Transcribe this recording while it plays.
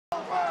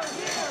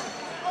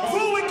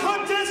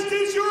contest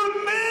is your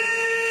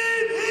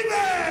main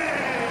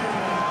event.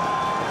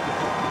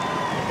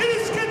 It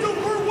is scheduled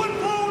for one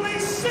fall in a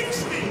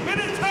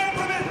 60-minute time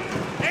limit,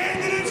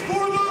 and it is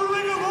for the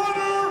Ring of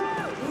Honor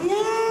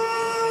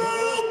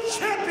World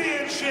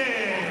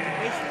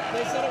Championship.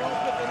 They said it won't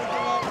put anything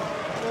up.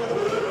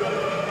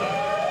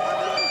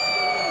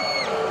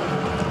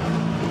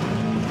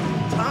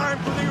 Time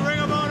for the Ring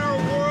of Honor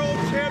World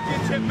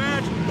Championship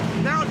match.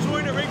 Now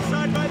joined at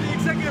ringside by the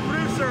executive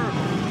producer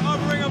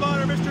of Ring of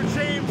Honor, Mr.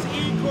 James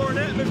E.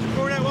 Cornette. Mr.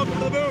 Cornette, welcome to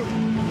the booth.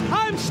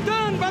 I'm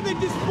stunned by the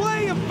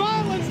display of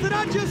violence that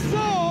I just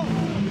saw.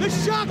 The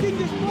shocking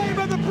display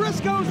by the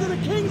Briscoes and the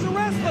Kings of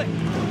Wrestling.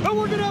 But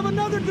we're going to have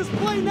another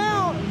display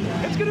now.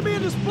 It's going to be a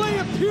display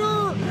of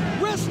pure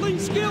wrestling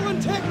skill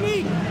and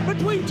technique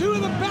between two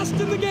of the best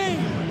in the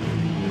game.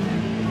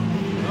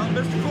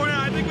 Mr. Cornette,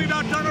 I think we've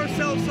outdone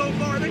ourselves so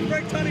far. I think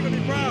Greg Tunney would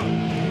be proud.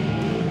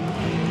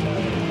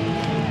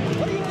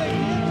 What do you think?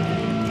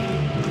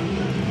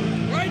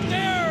 Right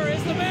there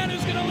is the man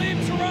who's going to leave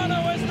Toronto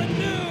as the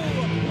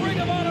new Ring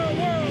of Honor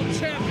World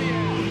Champion.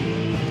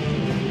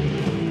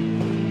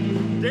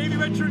 Davey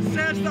Richards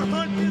says the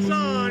hunt is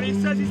on. He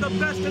says he's the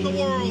best in the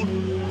world.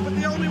 But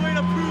the only way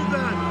to prove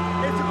that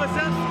is to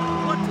possess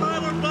what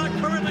Tyler Black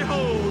currently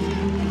holds,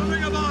 the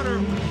Ring of Honor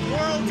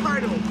World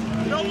Title.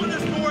 No one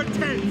is more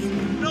intense.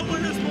 No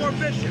one is more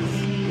vicious.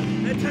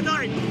 And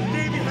tonight,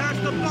 Davey has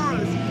the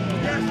buzz.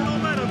 He has the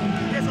momentum.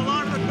 He has a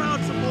lot of the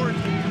crowd support.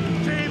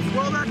 James,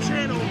 roll that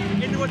channel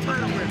into a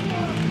title win.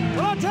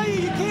 Well, I'll tell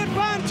you, you can't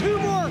find two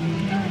more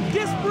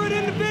disparate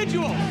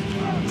individuals,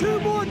 two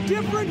more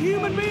different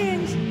human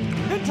beings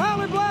than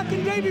Tyler Black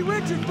and Davey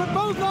Richards, but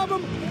both of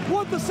them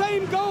want the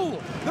same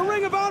goal, the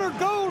Ring of Honor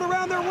gold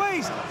around their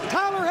waist.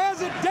 Tyler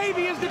has it,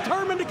 Davey is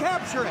determined to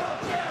capture it.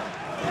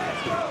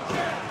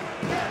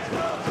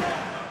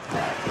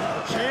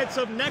 Chants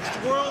of next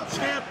world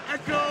champ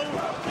echo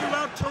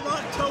throughout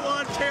Toronto,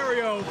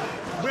 Ontario.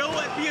 Will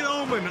it be an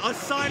omen, a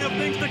sign of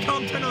things to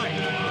come tonight?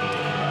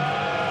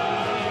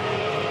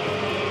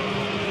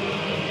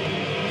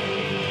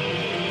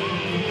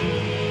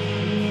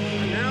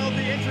 And now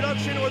the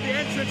introduction, or the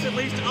entrance at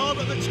least, of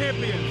the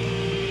champion.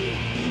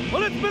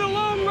 Well, it's been a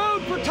long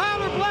road for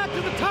Tyler Black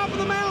to the top of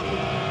the mountain.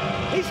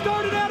 He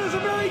started out as a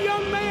very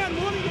young man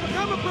wanting to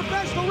become a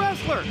professional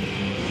wrestler.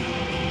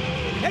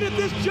 And at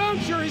this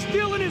juncture, he's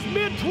still in his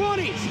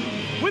mid-20s.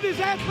 With his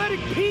athletic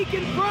peak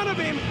in front of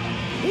him,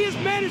 he has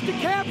managed to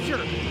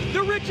capture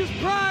the richest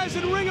prize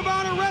in Ring of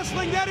Honor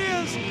wrestling, that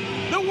is,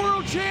 the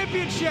World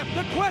Championship.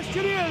 The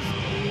question is,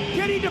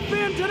 can he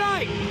defend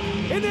tonight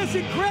in this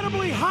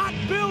incredibly hot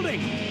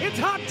building? It's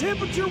hot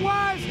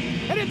temperature-wise,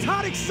 and it's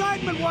hot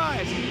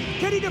excitement-wise.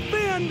 Can he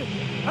defend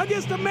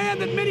against a man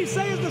that many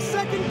say is the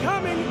second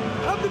coming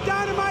of the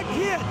Dynamite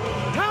Kid?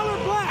 Tyler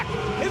Black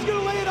is going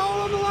to lay it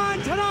all on the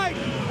line tonight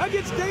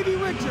against Davey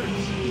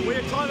Richards. When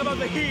you talk about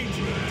the heat,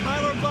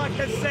 Tyler Black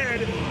has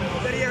said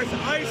that he has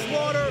ice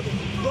water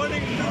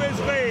running through his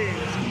veins.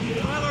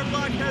 Tyler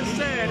Black has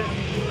said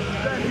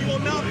that he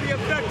will not be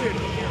affected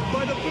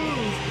by the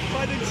boos,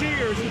 by the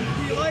cheers.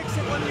 He likes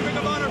it when the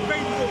Ring of Honor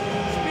faithful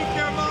speak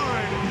their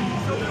mind.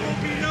 So there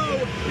will be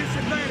no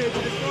disadvantage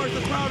as far as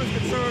the crowd is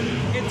concerned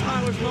in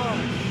Tyler's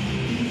mind.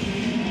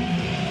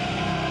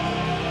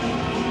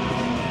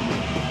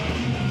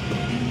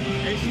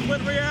 A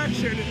split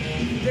reaction.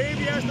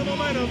 Davey has the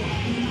momentum.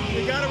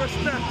 You gotta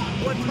respect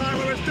what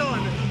Tyler has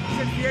done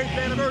since the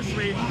 8th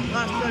anniversary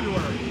last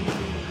February.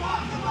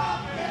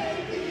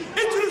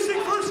 Introducing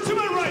first to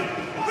my right,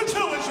 the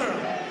challenger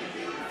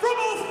from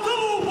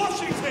Othello,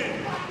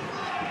 Washington,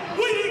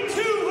 weighing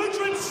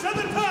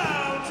 207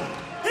 pounds,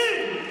 he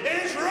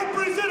is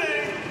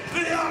representing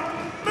the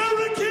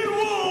American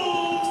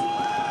Wolves,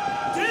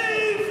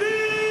 Davey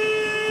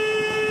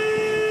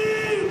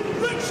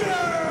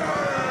Richards.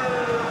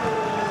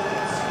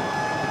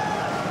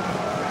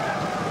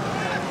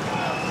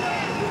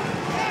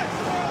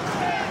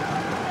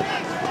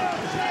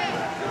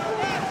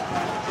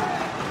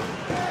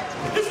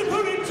 His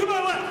opponent to my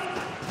left,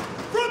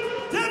 from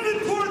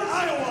Davenport,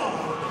 Iowa,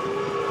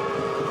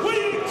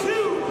 weighing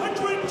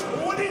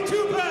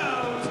 222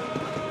 pounds,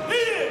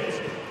 he is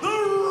the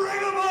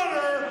Ring of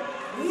Honor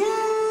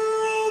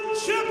World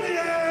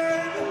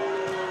Champion,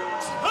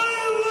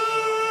 Tyler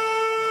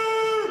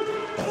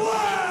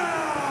Black.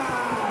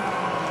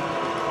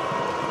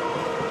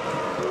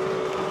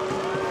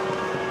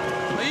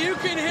 You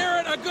can hear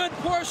it, a good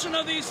portion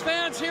of these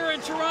fans here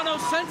in Toronto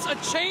sense a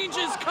change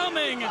is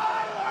coming.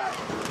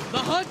 The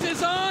hunt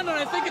is on, and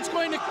I think it's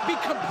going to be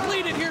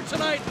completed here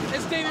tonight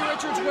as Davey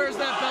Richards wears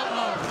that belt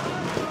home.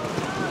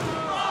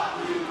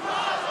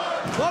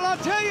 Well, I'll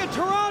tell you,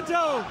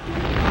 Toronto,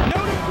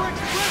 noted for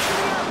expressing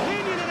their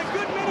opinion, and a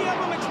good many of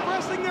them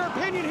expressing their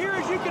opinion here,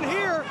 as you can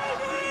hear.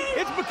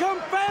 It's become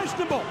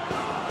fashionable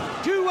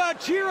to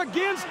cheer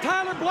against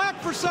Tyler Black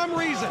for some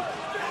reason.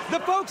 The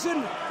folks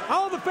and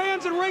all the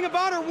fans in Ring of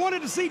Honor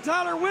wanted to see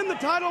Tyler win the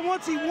title.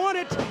 Once he won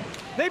it,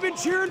 they've been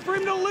cheering for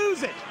him to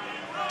lose it.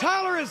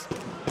 Tyler has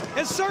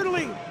is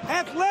certainly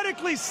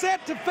athletically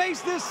set to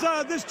face this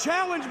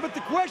challenge, but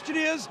the question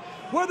is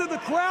whether the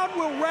crowd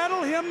will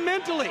rattle him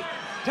mentally.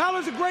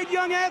 Tyler's a great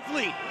young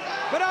athlete,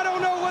 but I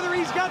don't know whether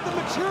he's got the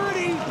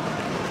maturity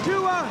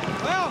to,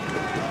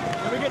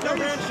 we get no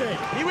handshake.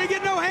 We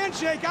get no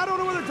handshake. I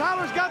don't know whether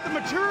Tyler's got the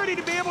maturity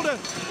to be able to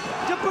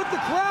put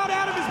the crowd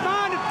out of his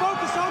mind and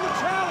focus on the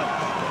challenge.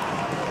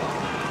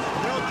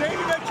 Well,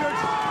 Davey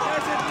Richards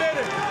has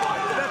admitted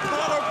that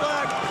Tyler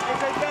Black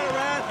is a better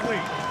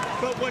athlete.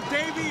 But what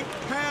Davey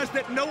has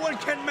that no one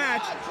can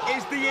match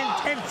is the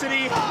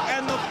intensity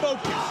and the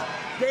focus.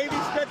 Davey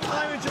spent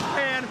time in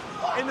Japan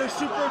in the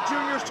Super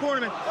Juniors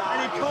tournament,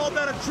 and he called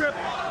that a trip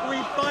where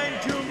he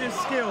fine-tuned his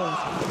skills,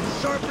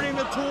 sharpening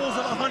the tools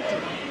of a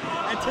hunter.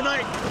 And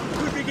tonight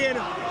could begin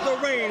the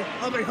reign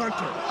of a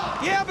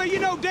hunter. Yeah, but you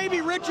know,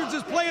 Davey Richards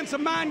is playing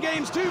some mind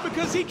games too,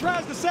 because he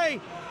tries to say,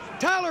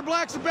 Tyler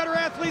Black's a better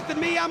athlete than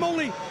me. I'm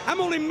only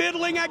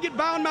middling. I get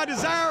by on my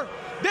desire.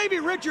 Davey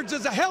Richards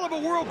is a hell of a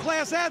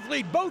world-class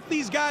athlete. Both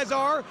these guys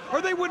are,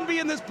 or they wouldn't be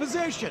in this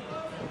position.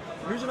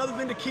 Here's another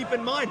thing to keep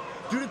in mind.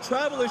 Due to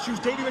travel issues,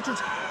 Davey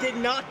Richards did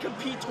not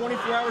compete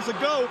 24 hours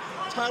ago.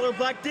 Tyler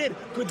Black did.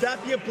 Could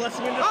that be a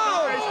blessing in disguise?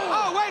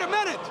 Oh, wait a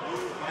minute.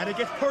 And it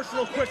gets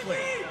personal quickly.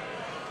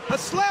 A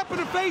slap in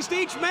the face to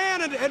each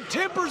man, and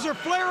tempers are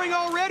flaring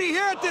already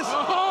here at this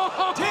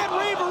Ted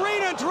Reeve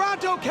Arena in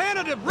Toronto,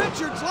 Canada.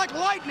 Richards like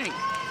lightning.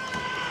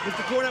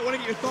 Mr. Cornette, I want to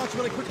get your thoughts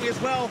really quickly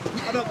as well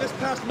about this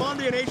past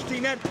Monday in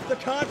HDNet, the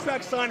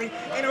contract signing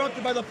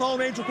interrupted by the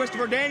fallen angel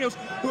Christopher Daniels,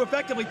 who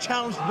effectively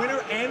challenged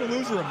winner and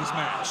loser of this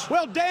match.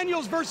 Well,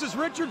 Daniels versus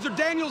Richards or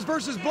Daniels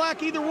versus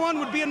Black, either one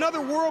would be another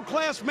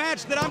world-class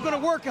match that I'm going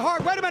to work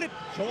hard. Wait a minute.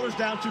 Shoulders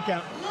down, 2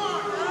 count.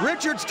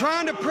 Richards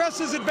trying to press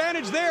his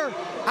advantage there.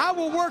 I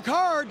will work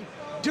hard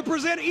to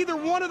present either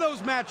one of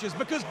those matches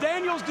because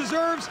Daniels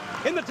deserves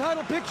in the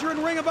title picture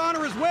in Ring of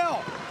Honor as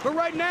well. But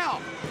right now,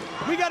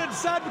 we got to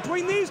decide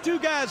between these two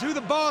guys who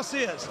the boss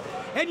is.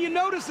 And you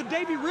notice that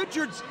Davey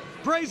Richards,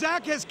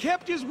 Prazak, has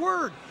kept his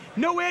word.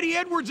 No Eddie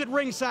Edwards at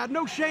ringside,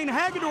 no Shane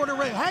Hagedorn.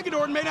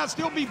 Hagedorn may not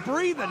still be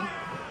breathing,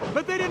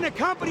 but they didn't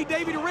accompany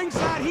Davey to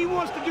ringside. He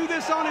wants to do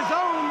this on his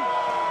own.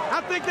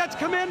 I think that's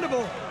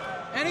commendable.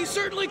 And he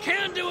certainly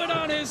can do it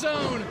on his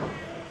own.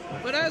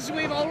 But as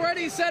we've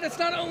already said, it's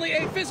not only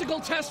a physical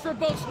test for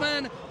both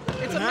men,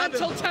 it's a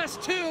mental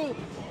test too.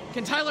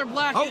 Can Tyler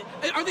Black,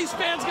 are these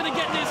fans going to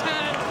get in his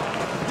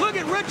head? Look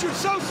at Richards,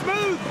 so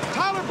smooth.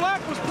 Tyler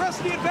Black was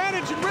pressing the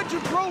advantage, and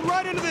Richards rolled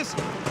right into this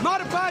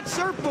modified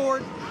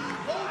surfboard.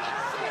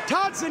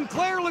 Todd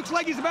Sinclair looks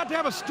like he's about to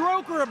have a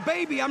stroke or a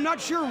baby. I'm not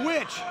sure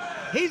which.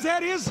 He's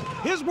had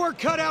his work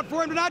cut out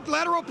for him tonight.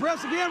 Lateral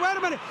press again. Wait a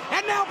minute.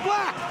 And now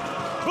Black.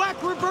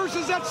 Black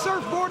reverses that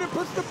surfboard and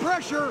puts the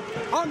pressure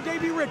on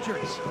Davey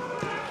Richards.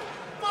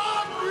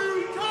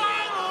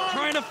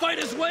 Trying to fight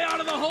his way out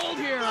of the hold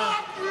here.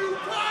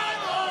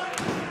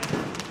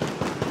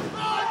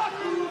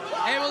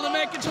 Able to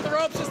make it to the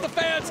ropes as the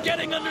fans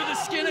getting under the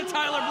skin of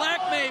Tyler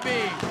Black,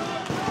 maybe.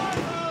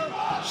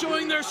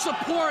 Showing their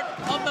support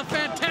of the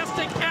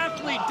fantastic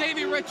athlete,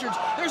 Davey Richards.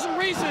 There's a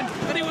reason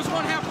that he was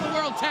one half of the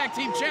World Tag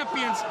Team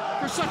Champions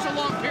for such a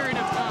long period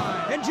of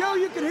time. And Joe,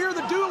 you can hear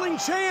the dueling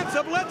chants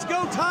of "Let's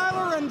go,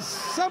 Tyler," and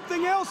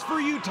 "Something else for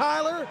you,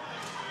 Tyler."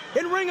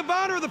 In Ring of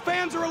Honor, the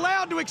fans are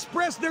allowed to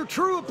express their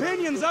true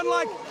opinions,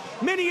 unlike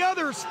many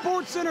other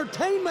sports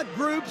entertainment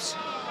groups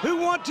who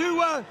want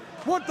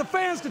the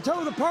fans to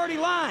toe the party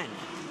line.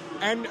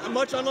 And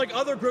much unlike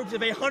other groups,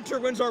 if a hunter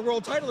wins our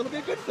world title, it'll be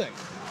a good thing.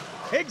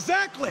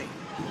 Exactly.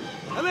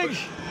 I think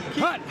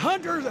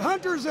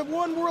hunters have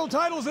won world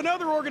titles in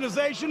other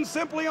organizations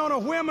simply on a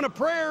whim and a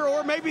prayer,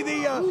 or maybe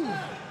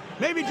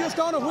maybe just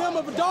on a whim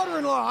of a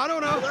daughter-in-law. I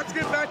don't know. Well, let's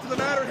get back to the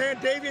matter at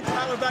hand. Davey and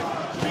Tyler Black.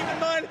 Keep in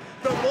mind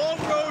the long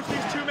roads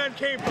these two men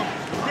came from.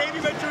 Davey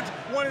Richards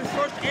won his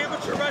first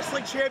amateur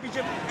wrestling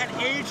championship at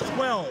age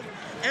 12.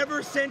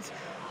 Ever since,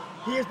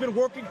 he has been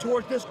working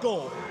towards this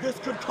goal. This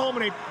could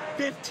culminate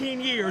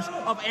 15 years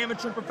of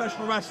amateur and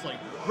professional wrestling.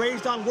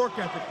 Raised on work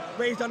ethic,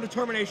 raised on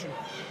determination,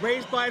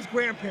 raised by his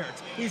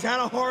grandparents. He's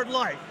had a hard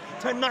life.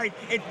 Tonight,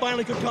 it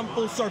finally could come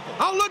full circle.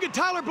 Oh, look at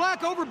Tyler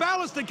Black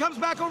overbalanced and comes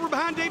back over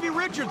behind Davey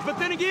Richards. But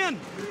then again,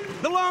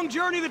 the long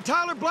journey that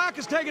Tyler Black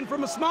has taken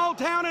from a small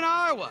town in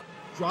Iowa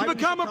to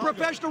become a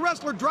professional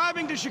wrestler,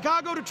 driving to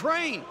Chicago to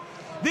train,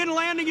 then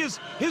landing his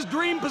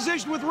dream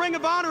position with Ring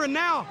of Honor, and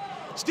now,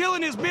 still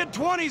in his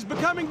mid-20s,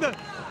 becoming the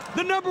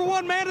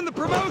 #1 man in the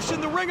promotion,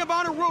 the Ring of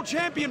Honor World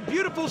Champion.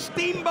 Beautiful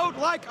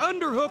steamboat-like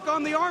underhook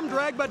on the arm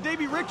drag by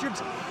Davey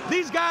Richards.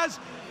 These guys,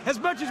 as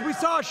much as we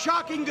saw a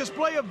shocking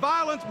display of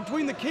violence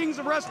between the kings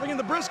of wrestling and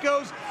the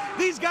Briscoes,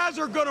 these guys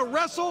are going to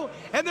wrestle,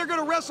 and they're going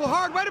to wrestle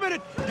hard. Wait a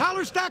minute.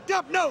 Tyler stacked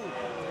up. No.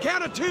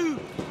 Count of 2.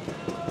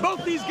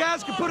 Both these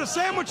guys could put a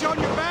sandwich on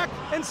your back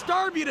and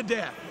starve you to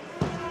death.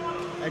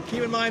 And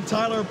keep in mind,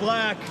 Tyler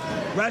Black,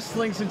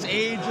 wrestling since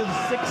age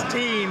of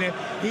 16.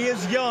 He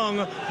is young,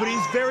 but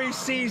he's very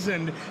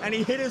seasoned, and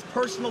he hit his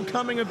personal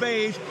coming of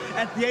age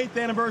at the 8th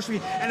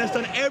anniversary and has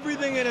done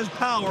everything in his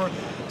power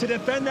to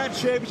defend that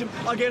championship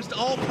against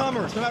all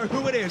comers, no matter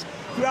who it is,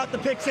 throughout the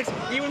pick six,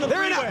 even the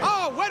three-way.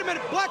 Oh, wait a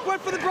minute. Black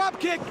went for the drop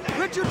kick.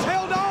 Richards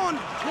held on.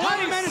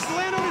 Tyler managed to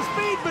land on his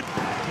feet, but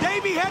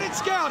Davey had it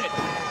scouted.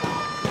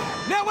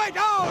 Now wait,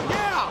 oh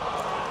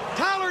yeah!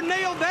 Tyler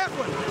nailed that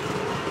one.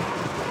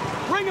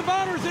 Ring of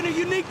Honor's in a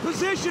unique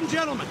position,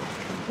 gentlemen,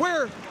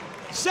 where,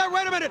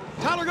 wait a minute,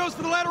 Tyler goes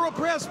for the lateral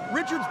press,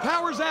 Richards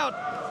powers out.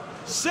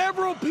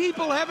 Several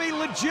people have a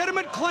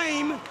legitimate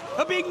claim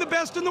of being the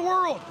best in the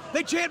world.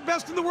 They chant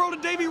best in the world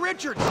at Davey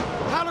Richards.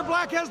 Tyler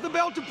Black has the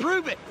belt to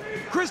prove it.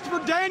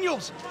 Christopher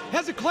Daniels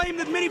has a claim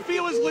that many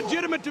feel is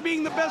legitimate to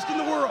being the best in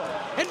the world.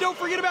 And don't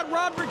forget about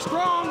Roderick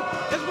Strong,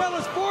 as well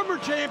as former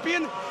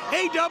champion,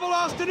 A-Double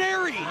Austin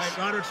Aries. All right,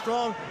 Roderick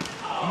Strong,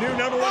 new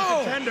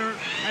 #1 contender,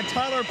 and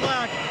Tyler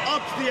Black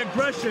ups the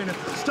aggression,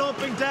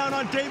 stomping down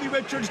on Davey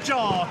Richards'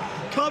 jaw.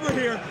 Cover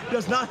here,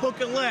 does not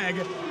hook a leg,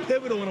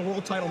 pivotal in a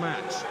world title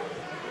match.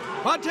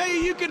 I'll tell you,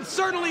 you can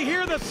certainly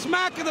hear the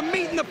smack of the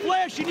meat in the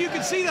flesh, and you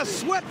can see the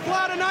sweat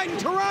fly tonight in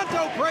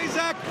Toronto,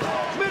 Prazak.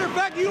 As a matter of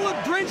fact, you look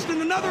drenched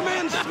in another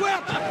man's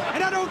sweat,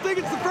 and I don't think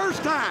it's the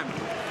first time.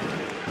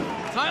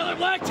 Tyler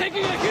Black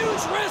taking a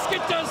huge risk.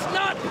 It does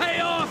not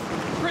pay off.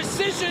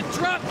 Precision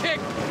drop kick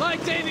by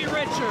Davey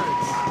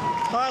Richards.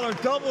 Tyler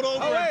doubled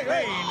over in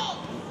pain.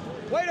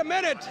 Wait a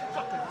minute.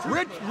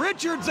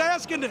 Richards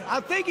asking, I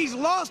think he's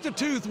lost a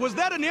tooth. Was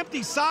that an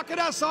empty socket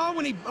I saw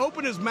when he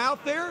opened his mouth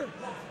there?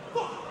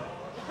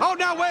 Oh,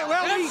 no, wait,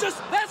 well,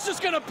 that's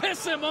just going to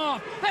piss him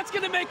off. That's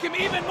going to make him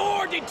even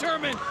more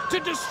determined to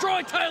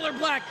destroy Tyler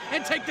Black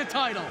and take the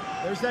title.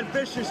 There's that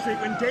vicious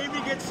streak. When Davey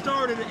gets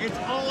started, it's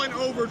all in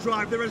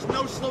overdrive. There is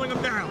no slowing him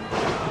down.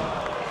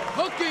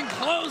 Hooking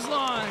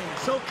clothesline.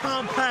 So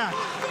compact,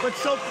 but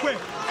so quick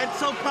and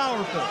so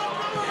powerful.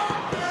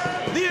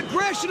 The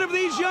aggression of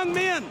these young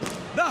men,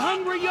 the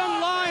hungry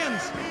young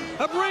lions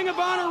of Ring of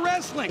Honor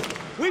Wrestling.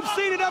 We've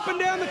seen it up and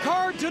down the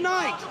card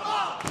tonight.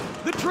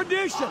 The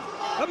tradition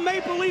of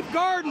Maple Leaf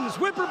Gardens,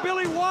 Whipper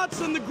Billy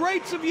Watson, the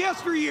greats of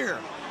yesteryear,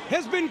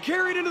 has been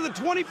carried into the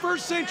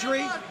 21st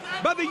century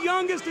by the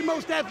youngest and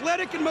most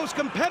athletic and most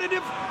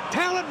competitive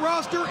talent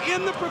roster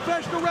in the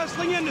professional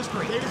wrestling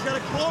industry. Davey's got a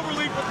clover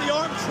leaf with the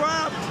arm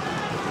trapped.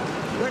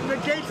 That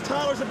negates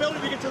Tyler's ability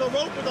to get to the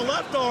rope with the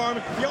left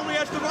arm. He only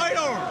has the right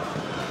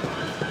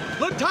arm.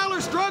 Look,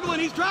 Tyler's struggling.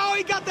 He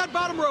got that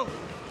bottom rope.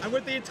 And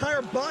with the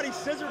entire body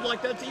scissored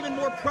like that, it's even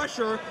more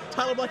pressure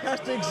Tyler Black has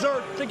to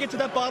exert to get to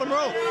that bottom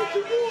rope.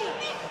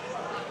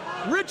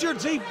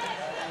 Richards,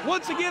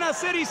 once again, I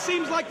said he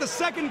seems like the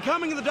second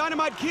coming of the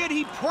Dynamite Kid.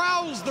 He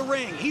prowls the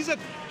ring. He's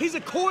a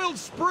coiled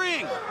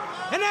spring.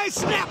 And now he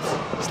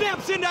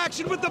snaps into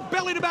action with the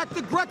belly to back,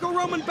 the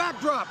Greco-Roman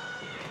backdrop.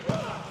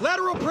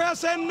 Lateral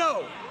press and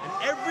no. And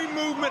every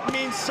movement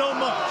means so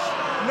much.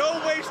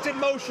 No wasted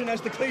motion, as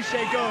the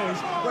cliche goes,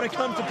 when it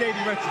comes to Davey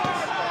Richards.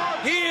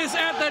 He is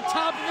at the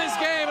top of his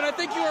game, and I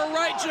think you are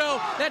right, Joe.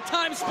 That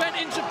time spent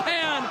in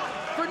Japan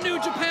for New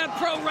Japan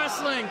Pro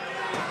Wrestling,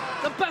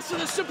 the best of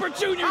the Super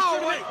Junior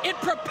tournament, it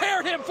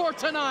prepared him for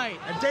tonight.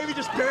 And Davey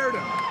just bared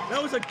him.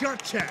 That was a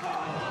gut check.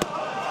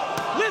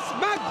 Listen,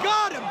 my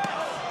God, him.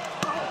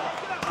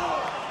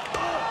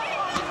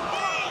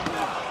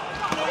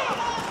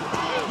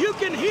 You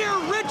can hear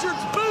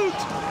Richards' boot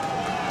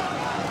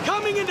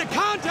coming into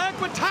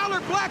contact with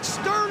Tyler Black's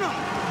sternum.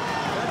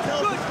 That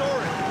tells the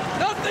story.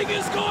 Nothing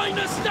is going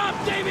to stop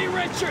Davey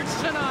Richards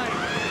tonight.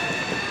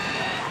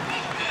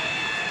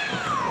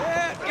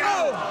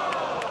 Go!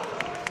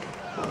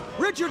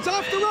 Richards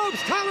off the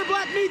ropes. Tyler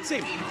Black meets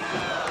him.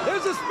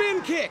 There's a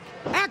spin kick.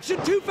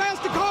 Action too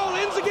fast to call.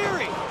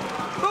 Enziguri.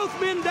 Both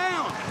men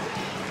down.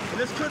 And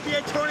this could be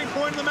a turning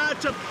point in the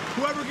matchup.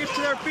 Whoever gets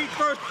to their feet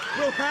first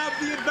will have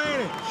the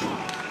advantage.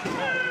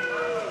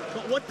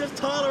 But what does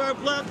Tyler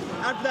have left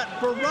after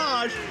that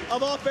barrage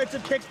of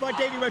offensive kicks by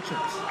Davey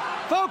Richards?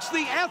 Folks,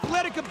 the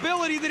athletic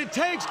ability that it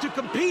takes to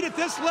compete at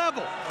this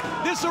level.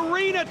 This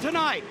arena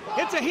tonight,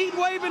 it's a heat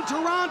wave in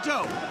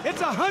Toronto. It's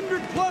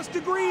 100+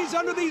 degrees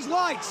under these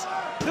lights.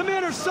 The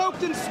men are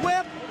soaked in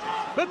sweat,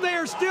 but they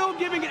are still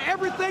giving it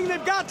everything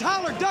they've got.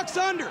 Tyler ducks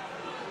under.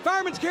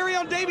 Fireman's carry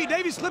on Davey.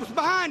 Davey slips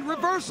behind.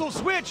 Reversal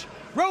switch.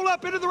 Roll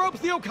up into the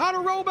ropes. The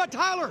O'Connor roll by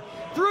Tyler.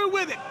 Through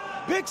with it.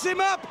 Picks him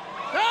up.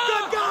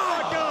 Good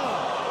God!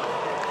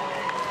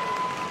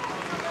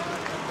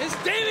 Is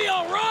Davey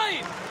all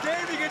right?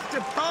 Davey gets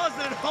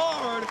deposited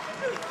hard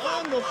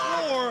on the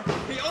floor.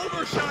 He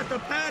overshot the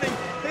padding.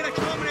 Hit a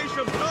combination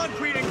of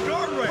concrete and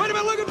guardrail. Wait a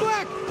minute, look at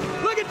Black.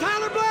 Look at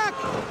Tyler Black.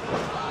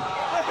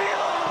 The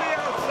heel on the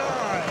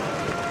outside.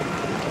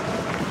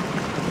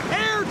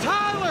 Air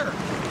Tyler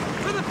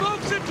for the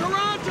folks in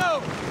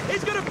Toronto.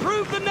 He's going to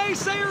prove the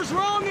naysayers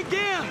wrong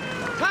again.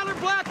 Tyler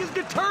Black is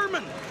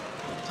determined.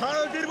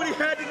 Tyler did what he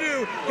had to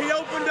do. He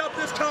opened up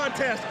this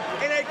contest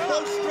in a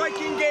close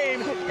striking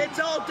game. It's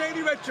all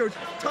Davey Richards.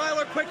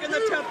 Tyler quick in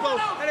the tempo,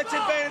 and it's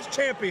advantage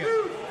champion.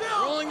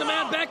 Pulling the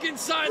man back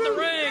inside the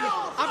ring,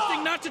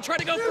 opting not to try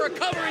to go for a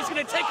cover. He's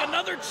going to take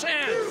another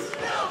chance.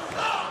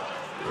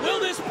 Will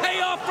this pay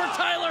off for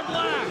Tyler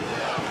Black?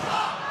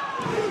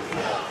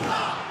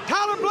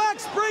 Tyler Black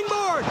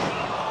springboard.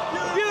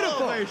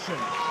 Beautiful.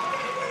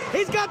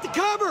 He's got the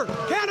cover.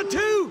 Count of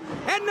 2.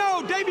 And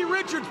no, Davey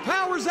Richards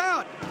powers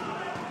out.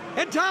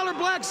 And Tyler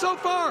Black so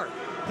far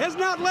has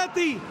not let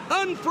the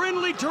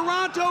unfriendly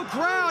Toronto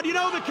crowd, you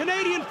know, the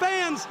Canadian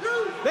fans,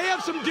 they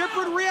have some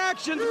different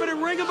reactions, but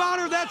in Ring of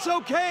Honor, that's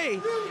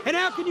okay. And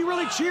how can you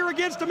really cheer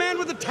against a man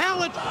with the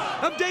talent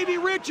of Davey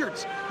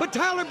Richards? But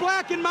Tyler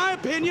Black, in my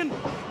opinion,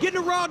 getting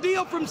a raw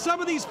deal from some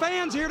of these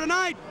fans here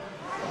tonight.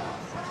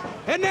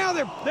 And now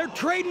they're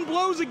trading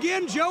blows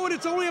again, Joe, and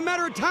it's only a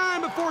matter of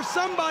time before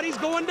somebody's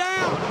going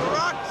down.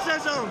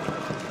 Paroxysm.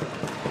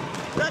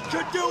 That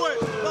could do it.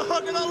 The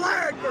hook of the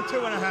leg for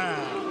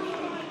 2.5.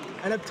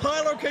 And if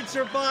Tyler can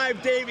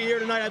survive Davey here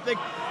tonight, I think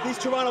these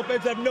Toronto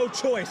fans have no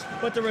choice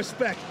but to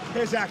respect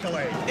his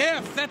accolade.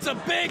 If. That's a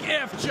big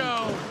if,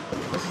 Joe.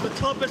 This is the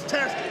toughest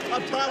test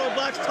of Tyler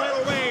Black's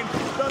title reign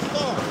thus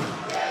far.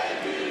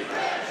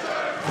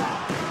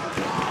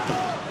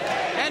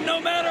 And no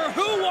matter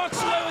who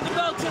walks away with the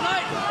belt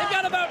tonight, they've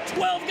got about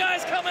 12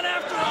 guys coming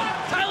after him.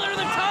 Tyler to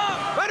the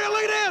top. Better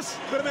look at this.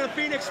 Could have been a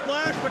Phoenix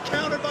Splash, but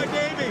countered by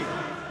Davey.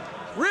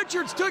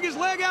 Richards took his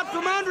leg out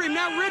from under him.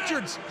 Now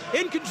Richards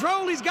in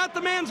control. He's got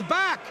the man's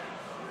back.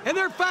 And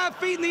they're 5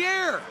 feet in the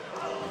air.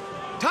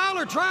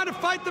 Tyler trying to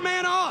fight the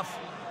man off.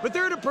 But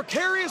they're in a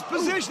precarious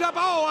position. Up.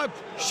 Oh,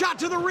 a shot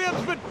to the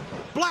ribs, but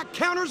Black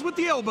counters with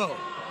the elbow.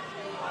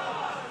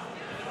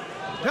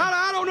 Tyler,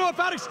 I don't know if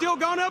I'd have still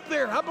gone up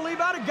there. I believe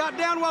I'd have got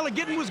down while the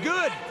getting was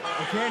good.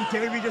 Again,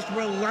 Davey just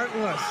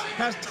relentless.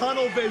 Has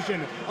tunnel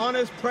vision on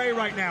his prey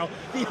right now.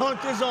 The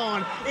hunt is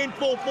on in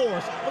full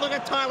force. But look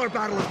at Tyler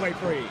battle his way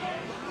free.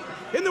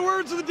 In the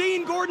words of the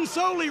Dean Gordon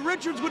Soley,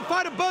 Richards would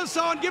fight a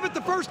buzzsaw and give it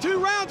the first 2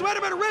 rounds. Wait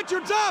a minute,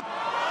 Richards up!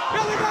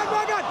 Belly back,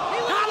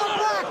 Tyler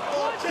Black!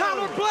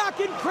 Tyler Black,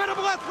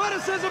 incredible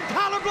athleticism.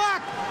 Tyler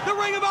Black, the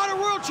Ring of Honor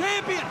World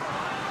Champion.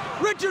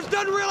 Richards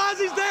doesn't realize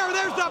he's there.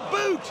 There's the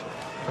boot.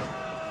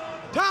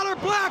 Tyler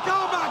Black,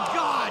 oh my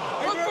God!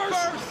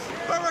 Reverse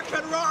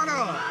Hurricane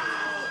Rana.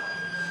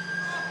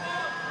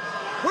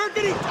 Where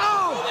can he?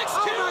 Oh my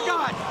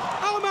God!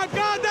 Oh my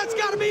God! That's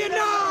got to be a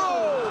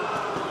no!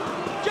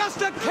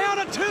 Just a count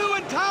of 2,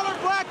 and Tyler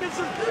Black is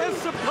as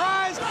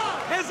surprised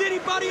as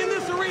anybody in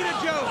this arena,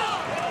 Joe.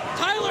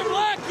 Tyler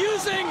Black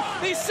using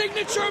the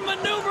signature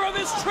maneuver of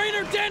his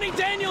trainer, Danny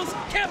Daniels,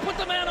 can't put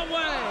the man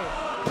away.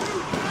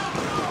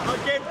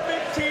 Again,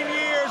 15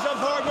 years of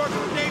hard work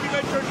from Davey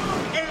Richards,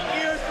 8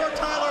 years for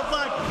Tyler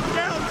Black,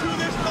 down to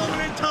this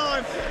moment in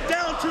time,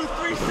 down to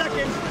 3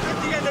 seconds at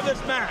the end of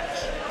this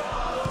match.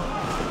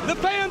 The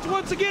fans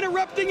once again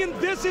erupting in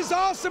 "This is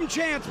awesome"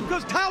 chants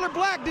because Tyler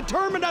Black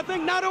determined, I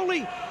think, not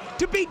only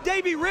to beat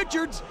Davey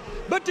Richards,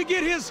 but to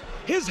get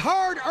his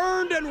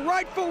hard-earned and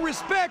rightful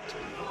respect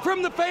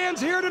from the fans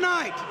here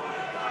tonight.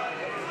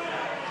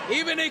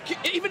 Even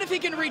if he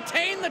can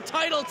retain the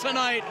title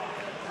tonight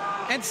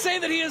and say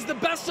that he is the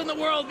best in the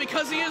world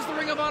because he is the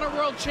Ring of Honor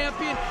World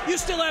Champion, you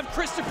still have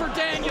Christopher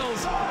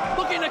Daniels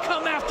looking to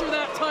come after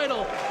that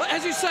title. But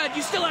as you said,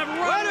 you still have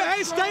Ron.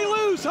 Hey, stay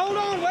loose. Hold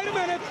on. Wait a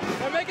minute.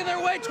 They're making their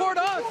way toward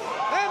us.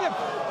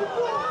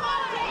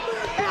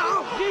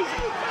 Oh,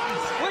 Jesus.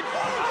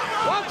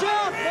 Watch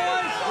out,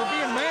 boys. We're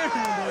being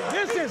manhandled.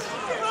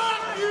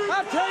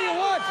 I'll tell you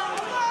what.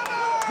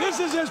 This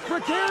is as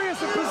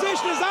precarious a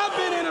position as I've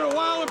been in a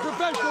while in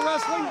professional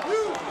wrestling.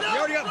 We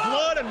already got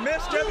blood and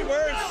mist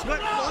everywhere and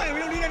sweat flying. We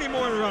don't need any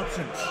more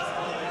interruptions.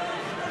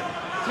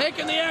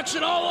 Taking the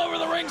action all over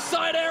the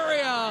ringside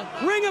area.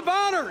 Ring of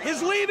Honor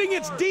is leaving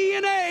its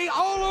DNA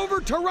all over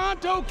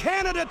Toronto,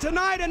 Canada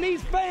tonight, and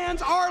these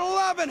fans are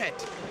loving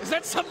it. Is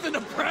that something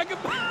to brag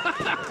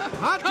about?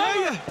 I'll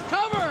tell you.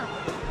 Cover.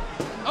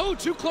 Oh,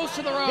 too close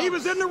to the ropes. He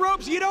was in the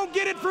ropes. You don't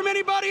get it from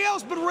anybody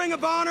else but Ring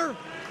of Honor.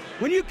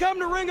 When you come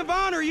to Ring of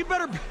Honor, you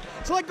better,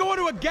 it's like going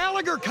to a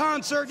Gallagher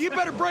concert. You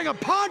better bring a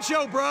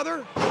poncho,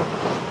 brother.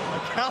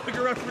 A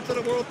Gallagher reference to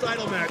the world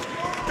title match.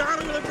 Down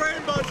with a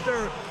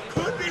brainbuster.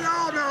 Could be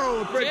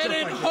no.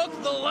 Didn't hook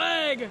the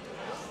leg,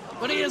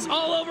 but he is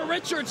all over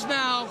Richards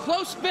now.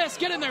 Close fist.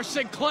 Get in there,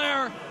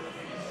 Sinclair.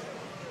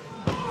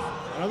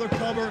 Another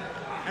cover.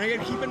 And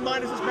again, keep in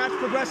mind as this match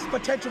progresses,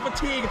 potential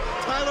fatigue.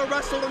 Tyler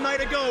wrestled a night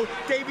ago.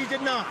 Davey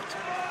did not.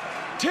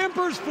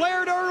 Tempers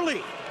flared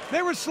early.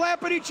 They were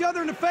slapping each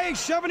other in the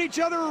face, shoving each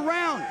other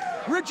around.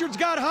 Richards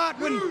got hot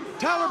when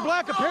Tyler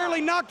Black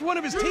apparently knocked one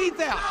of his teeth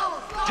out.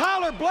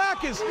 Tyler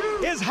Black is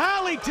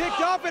highly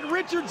ticked off at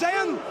Richards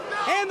and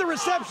the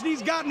reception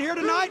he's gotten here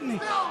tonight,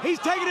 and he's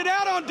taking it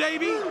out on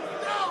Davey.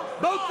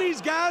 Both these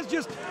guys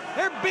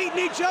they're beating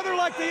each other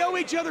like they owe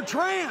each other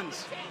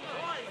trans.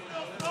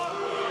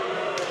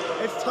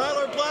 It's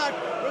Tyler Black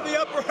with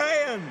the upper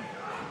hand.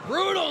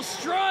 Brutal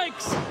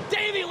strikes.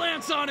 Davey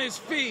lands on his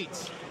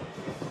feet.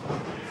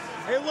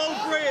 A low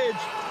bridge.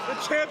 The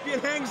champion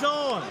hangs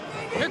on.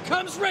 Here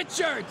comes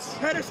Richards.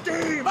 Head of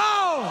steam.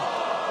 Oh!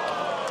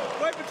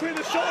 Right between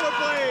the shoulder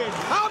blades.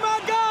 Oh my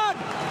God!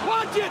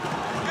 Watch Watch it!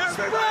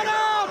 Spread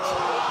out!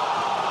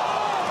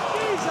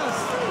 Jesus!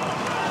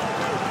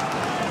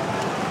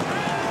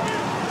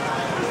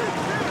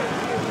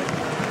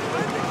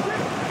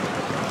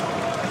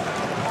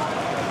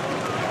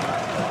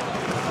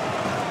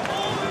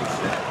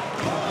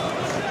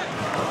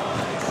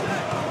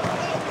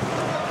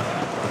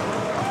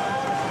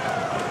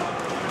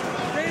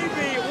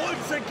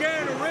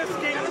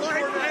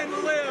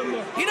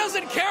 He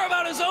doesn't care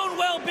about his own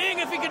well-being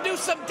if he can do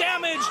some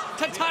damage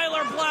to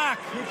Tyler Black.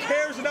 He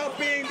cares about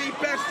being the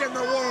best in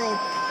the world.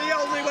 The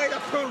only way to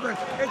prove it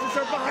is to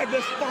survive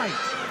this fight.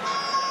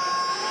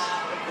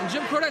 And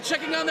Jim Cornette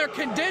checking on their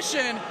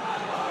condition.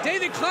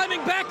 Davey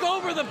climbing back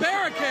over the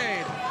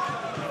barricade.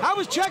 I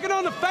was checking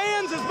on the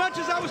fans as much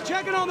as I was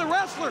checking on the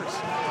wrestlers.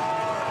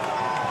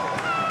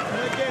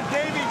 And again,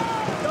 Davey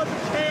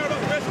doesn't care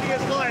about risking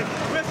his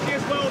life, risking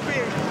his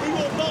well-being. He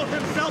will vault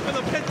himself in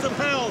the pits of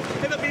hell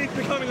if it means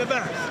becoming the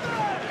best.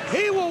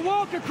 He will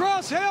walk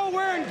across hell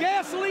wearing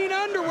gasoline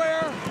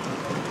underwear.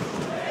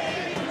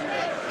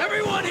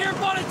 Everyone here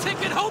bought a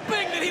ticket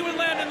hoping that he would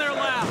land in their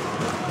lap.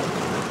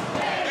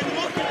 And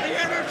look at the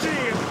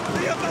energy,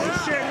 the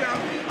emotion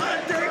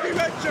on Davey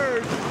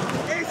Richards.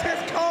 It's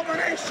his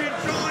culmination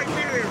drawing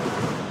near.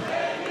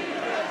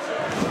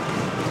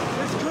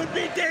 This could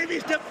be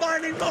Davey's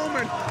defining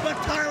moment,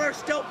 but Tyler's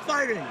still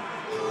fighting.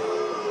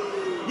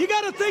 You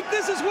got to think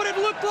this is what it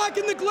looked like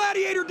in the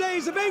gladiator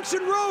days of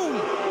ancient Rome.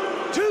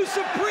 Two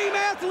supreme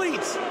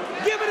athletes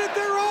giving it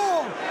their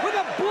all with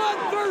a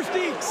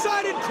bloodthirsty,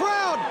 excited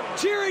crowd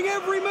cheering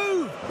every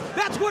move.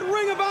 That's what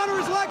Ring of Honor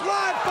is like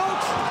live,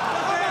 folks.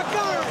 Oh my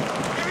God.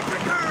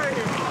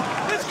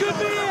 This could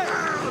be it.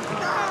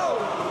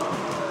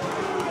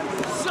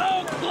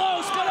 So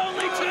close, but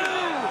only two.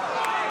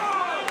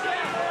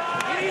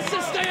 He needs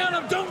to stay on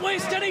him. Don't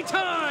waste any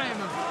time.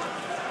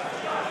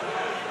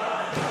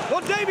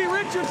 Well, Davey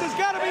Richards has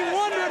got to be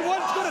wondering what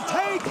it's going to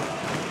take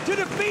to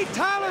defeat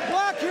Tyler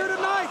Black here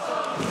tonight.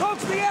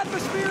 Folks, the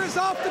atmosphere is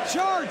off the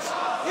charts.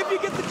 If you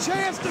get the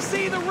chance to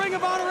see the Ring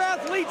of Honor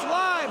athletes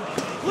live,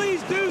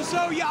 please do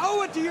so. You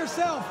owe it to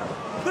yourself.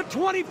 The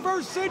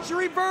 21st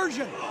century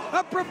version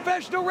of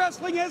professional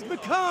wrestling has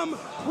become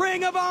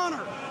Ring of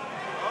Honor.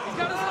 He's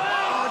got his leg.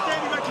 Oh,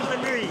 Davey Richards the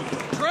knee.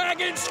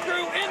 Dragon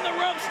screw in the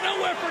ropes.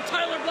 Nowhere for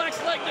Tyler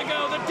Black's leg to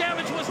go. The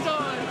damage was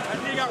done.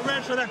 And he got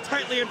wrenched with that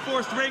tightly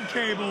enforced ring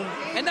cable.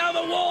 And now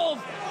the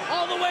Wolf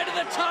all the way to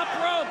the top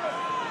rope.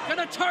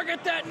 Gonna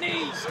target that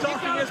knee.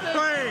 Stalking his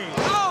prey.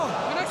 Oh!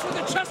 Connects with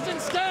the chest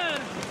instead.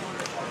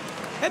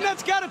 And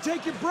that's got to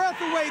take your breath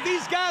away.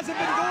 These guys have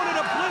been going at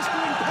a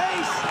blistering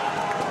pace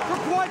for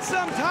quite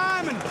some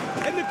time,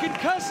 and the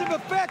concussive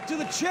effect to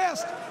the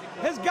chest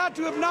has got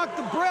to have knocked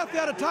the breath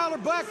out of Tyler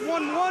Black.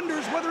 One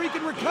wonders whether he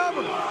can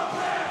recover.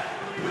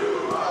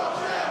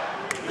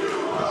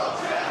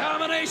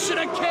 Combination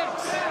of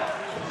kicks.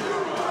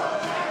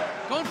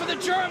 Going for the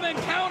German,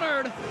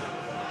 countered.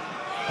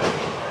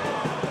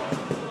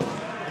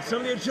 Some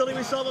of the agility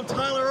we saw from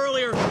Tyler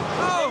earlier.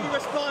 Oh! He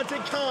responds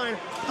in kind.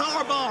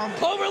 Powerbomb.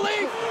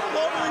 Cloverleaf.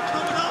 Cloverleaf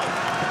coming up.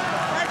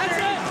 And That's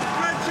then it.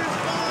 wrenches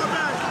far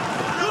back.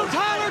 Will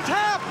Tyler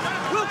tap?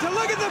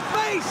 Look at the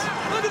face.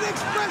 Look at the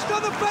expression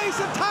on the face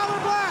of Tyler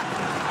Black.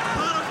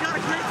 Tyler's got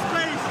a great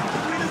space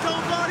between his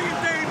own body and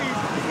Davey's.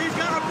 He's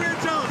got a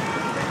bridge up.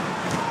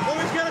 Or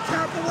he's going to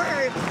tap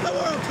away the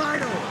world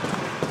title.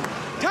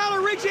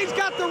 Tyler reached, he's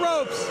got the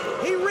ropes.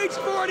 He reached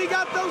for it, he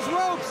got those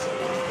ropes.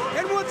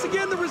 And once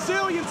again, the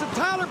resilience of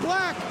Tyler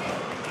Black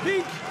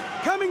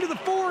coming to the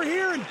fore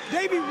here, and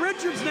Davey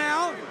Richards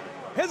now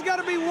has got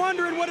to be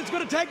wondering what it's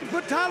going to take to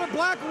put Tyler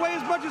Black away,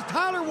 as much as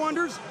Tyler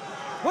wonders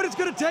what it's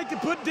going to take to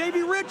put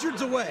Davey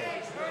Richards away.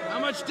 How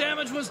much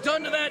damage was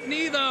done to that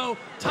knee, though?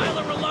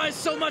 Tyler relies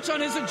so much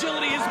on his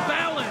agility, his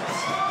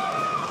balance.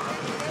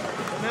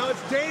 Now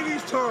it's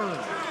Davey's turn.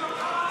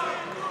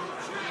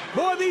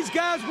 Boy, these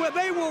guys,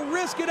 they will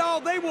risk it all.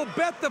 They will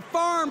bet the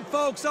farm,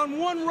 folks, on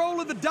one roll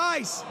of the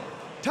dice.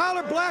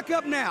 Tyler Black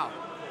up now.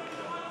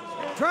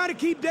 Trying to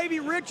keep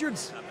Davey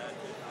Richards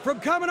from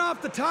coming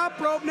off the top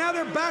rope. Now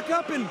they're back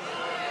up in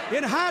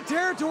high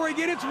territory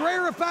again. It's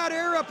rarefied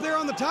air up there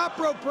on the top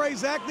rope,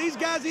 Prazak. These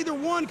guys, either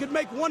one could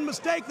make one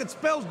mistake that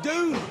spells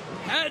doom.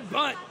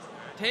 Headbutt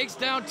takes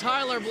down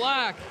Tyler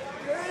Black.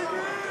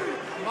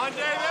 Come on,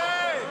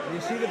 Davey! You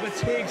see the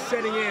fatigue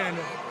setting in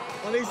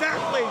on these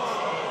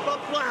athletes. But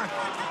Black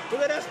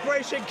with a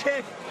desperation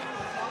kick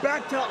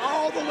back to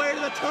all the way to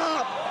the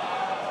top.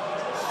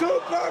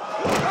 Super!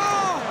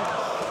 Oh!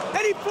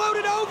 And he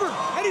floated over,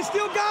 and he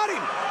still got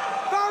him.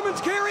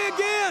 Fireman's carry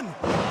again.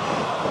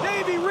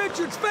 Davey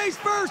Richards face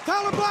first.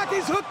 Tyler Black,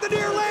 he's hooked the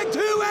near leg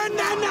too, and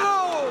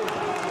no!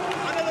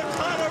 Another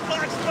Tyler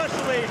Black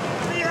specialty,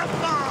 the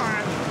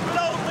F5, but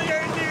only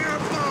a near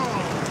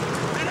fall.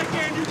 And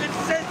again, you can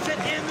sense it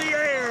in the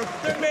air.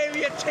 There may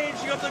be a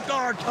changing of the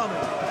guard coming.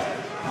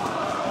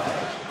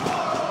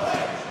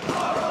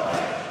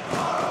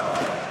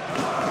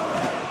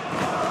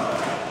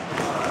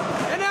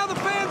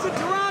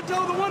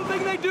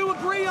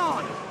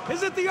 Is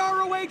that the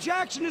ROH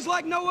action is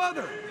like no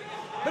other.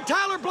 But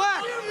Tyler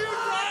Black,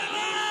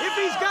 if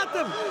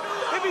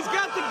if he's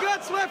got the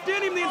guts left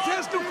in him, the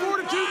intestinal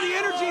fortitude, the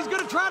energy, he's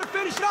going to try to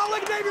finish it. Oh,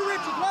 look at Davey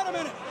Richards. Wait a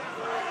minute.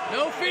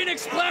 No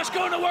Phoenix Splash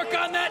going to work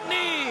on that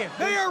knee.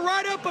 They are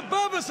right up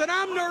above us, and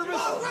I'm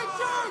nervous.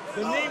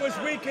 The knee was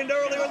weakened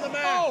earlier in the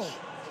match.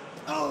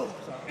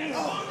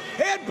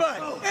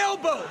 Headbutt,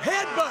 elbow,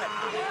 headbutt.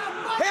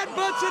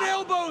 Headbutts and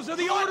elbows are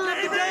the order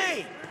of the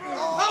day.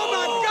 Oh,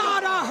 my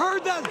God, I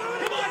heard that.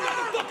 Come on,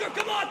 motherfucker,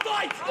 come on,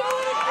 fight!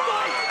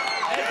 Fight!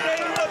 And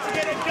Davey wants to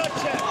get a gut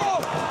check.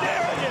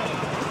 Daring him,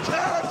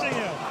 challenging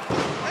him.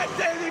 And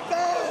Davey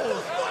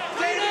falls.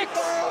 Davey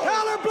falls.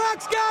 Tyler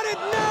Black's got it.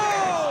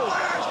 No!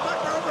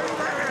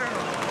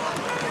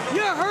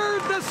 You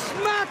heard the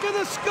smack of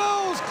the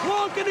skulls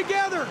clunking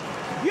together.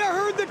 You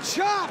heard the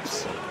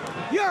chops.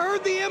 You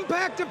heard the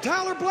impact of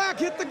Tyler Black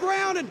hit the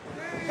ground,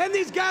 and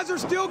these guys are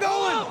still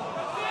going.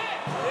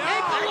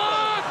 Ankle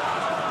lock!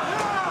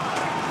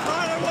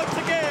 Tyler once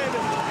again,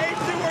 a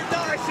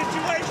do-or-die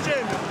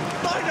situation.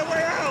 Find a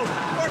way out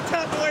or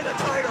tap away the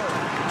title.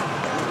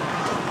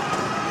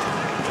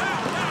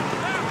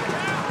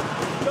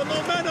 The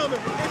momentum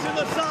is in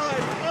the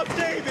side of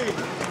Davey.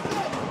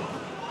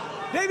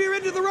 Davey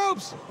into the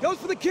ropes, goes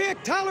for the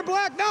kick. Tyler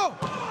Black, no.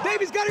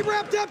 Davey's got him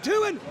wrapped up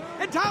too, and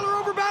Tyler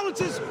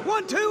overbalances.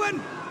 1, 2,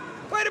 and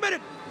wait a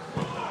minute.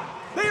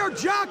 They are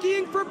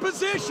jockeying for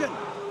position.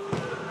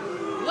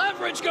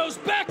 Leverage goes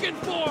back and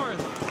forth.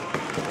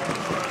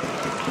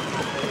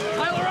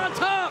 Tyler on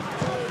top.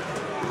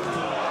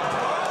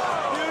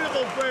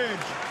 Beautiful bridge.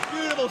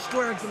 Beautiful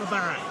squares in the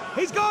back.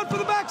 He's going for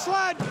the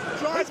backslide.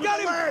 Drives He's got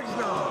with him. the legs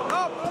now.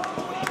 Oh.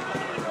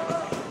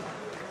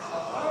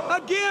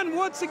 Again,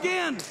 once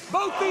again,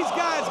 both these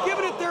guys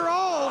giving it their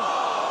all.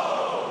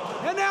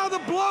 And now the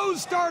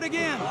blows start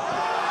again.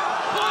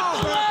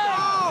 Caught the leg.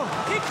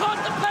 He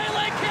caught the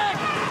Pele kick.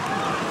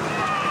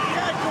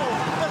 The ankle,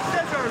 the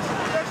scissors.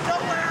 There's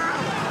nowhere out.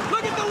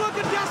 Look at the look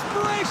of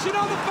desperation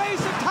on the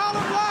face of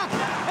Tyler Black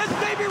as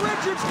Davey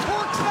Richards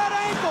torques that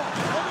ankle.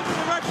 Look at the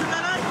direction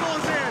that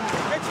ankle is in.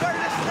 It's ready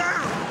to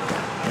snap.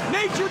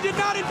 Nature did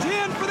not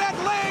intend for that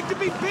leg to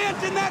be bent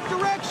in that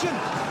direction,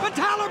 but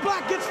Tyler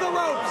Black gets the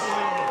ropes.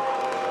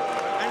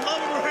 And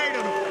love him or hate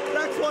him,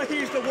 that's why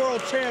he's the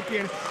world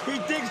champion. He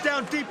digs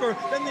down deeper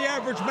than the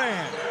average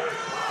man.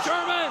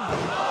 German.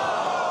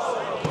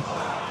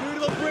 Through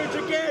the bridge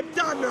again,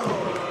 Dano.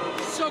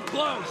 So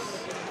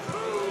close.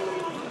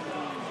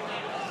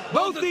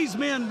 Both these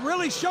men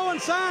really showing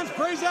signs,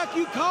 Prazak,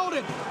 you called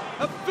it,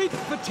 of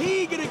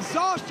fatigue and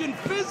exhaustion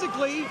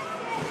physically.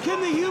 Can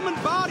the human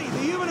body, the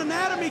human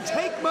anatomy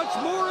take much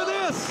more of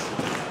this?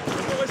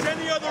 If it was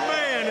any other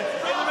man in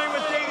the ring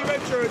with Davey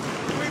Richards,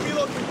 we'd be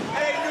looking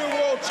at a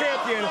new world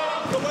champion.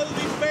 But whether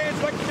these fans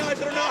recognize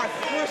it or not,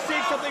 we're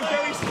seeing something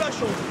very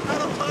special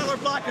out of Tyler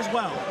Black as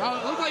well.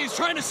 It looked like he's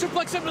trying to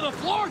suplex him to the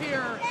floor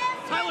here.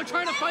 Tyler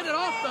trying to fight it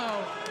off,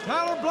 though.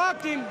 Tyler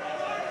blocked him.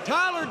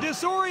 Tyler,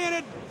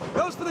 disoriented,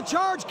 goes for the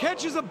charge,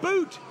 catches a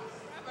boot.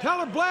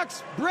 Tyler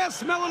Black's breath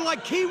smelling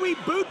like kiwi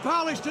boot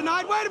polish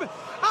tonight. Wait a minute.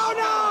 Oh,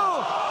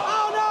 no!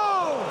 Oh,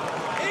 no!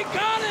 He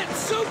got it!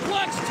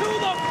 Suplex to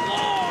the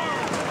floor!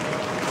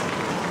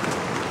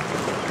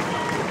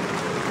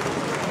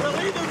 Will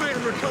either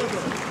man recover?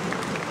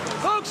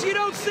 Folks, you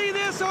don't see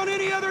this on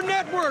any other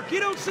network. You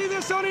don't see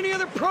this on any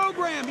other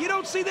program. You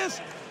don't see this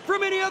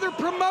from any other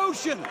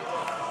promotion.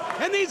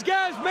 And these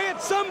guys may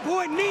at some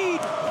point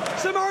need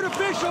some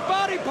artificial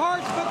body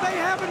parts, but they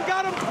haven't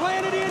got them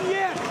planted in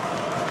yet.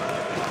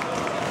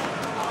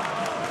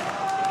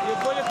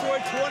 You're looking for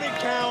a 20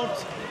 count.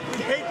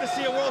 We'd hate to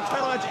see a world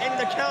title match end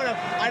in a count up.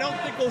 I don't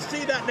think we'll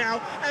see that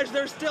now, as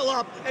they're still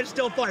up and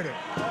still fighting.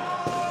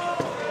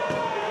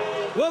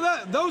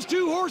 Well, those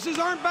two horses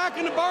aren't back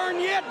in the barn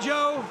yet,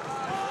 Joe.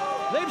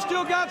 They've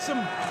still got some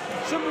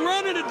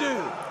running to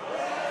do.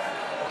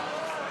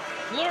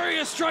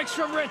 Glorious strikes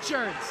from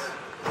Richards.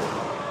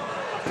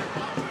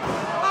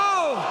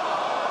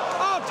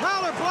 Oh,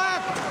 Tyler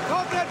Black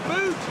caught that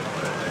boot.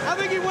 I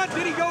think he went,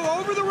 did he go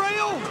over the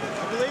rail?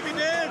 I believe he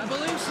did. I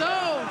believe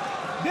so.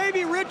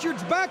 Davey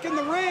Richards back in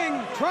the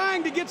ring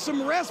trying to get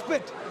some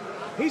respite.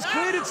 He's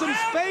created some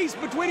space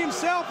between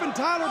himself and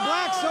Tyler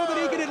Black so that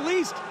he can at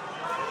least,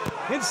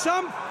 in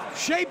some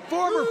shape,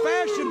 form, or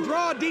fashion,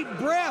 draw a deep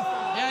breath.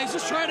 Yeah, he's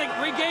just trying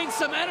to regain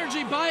some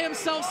energy, buy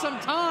himself some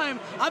time.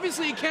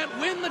 Obviously, he can't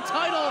win the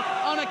title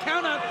on a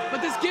countout,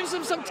 but this gives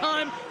him some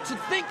time to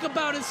think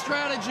about his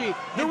strategy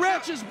and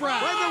catch his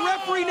breath. Well, the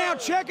referee now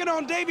checking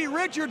on Davey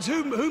Richards,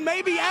 who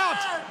may be out.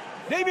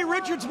 Davey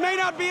Richards may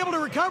not be able to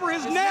recover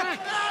his neck.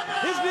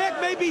 His neck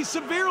may be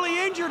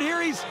severely injured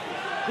here. He's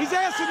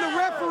asking the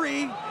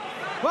referee.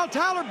 While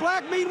Tyler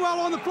Black, meanwhile,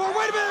 on the floor.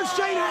 Wait a minute, there's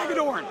Shane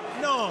Hagedorn.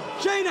 No.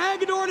 Shane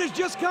Hagedorn has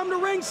just come to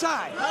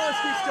ringside. How is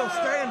he still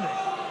standing?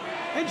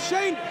 And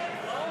Shane,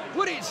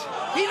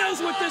 he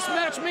knows what this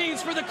match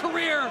means for the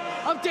career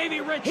of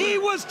Davey Richards. he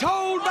was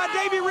told by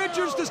Davey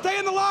Richards to stay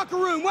in the locker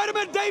room. Wait a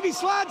minute, Davey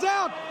slides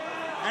out.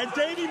 And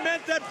Davey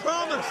meant that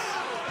promise.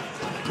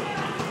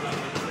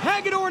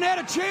 Hagedorn had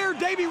a chair.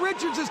 Davey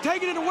Richards is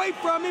taking it away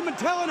from him and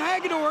telling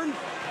Hagedorn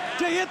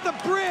to hit the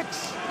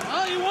bricks.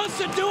 Oh, he wants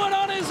to do it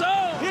on his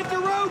own. Hit the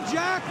road,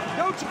 Jack.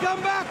 Don't you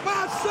come back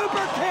by a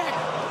super kick.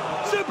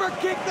 Super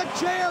kick the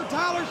chair.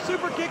 Tyler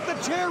super kicked the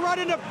chair right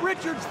into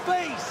Richards'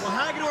 face. Well,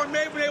 Hagedorn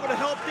may have been able to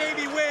help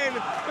Davey win,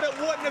 but it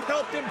wouldn't have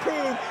helped him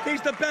prove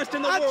he's the best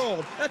in the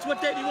world. That's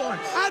what Davey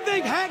wants. I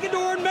think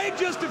Hagedorn may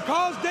just have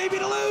caused Davey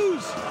to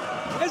lose,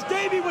 as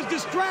Davey was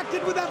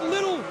distracted with that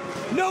little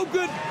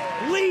no-good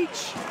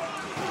leech.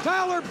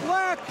 Tyler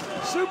Black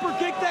super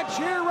kicked that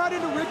chair right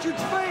into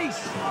Richards'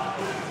 face.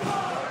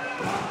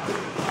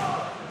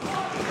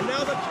 And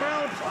now the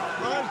count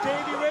on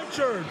Davey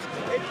Richards.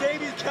 If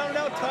Davey's counted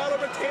out, Tyler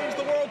retains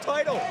the world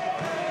title.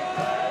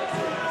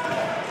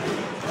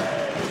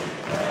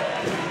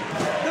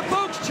 The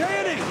folks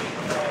chanting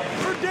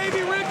for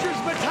Davey Richards,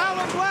 but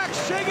Tyler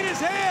Black's shaking his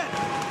head.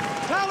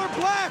 Tyler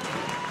Black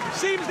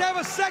seems to have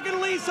a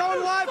second lease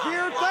on life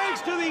here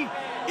thanks to the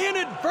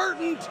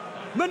inadvertent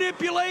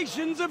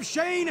manipulations of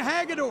Shane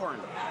Hagedorn.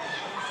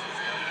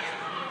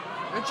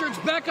 Richards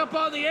back up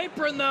on the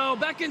apron, though,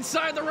 back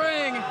inside the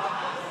ring.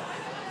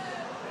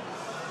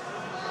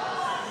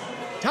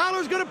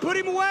 Tyler's gonna put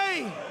him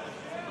away.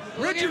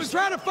 Richards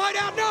trying to fight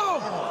out. No!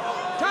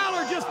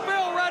 Tyler just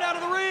fell right out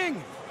of the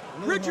ring.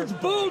 Richards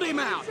bulled him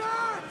out.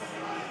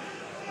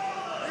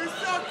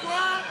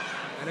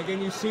 And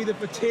again, you see the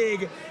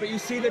fatigue, but you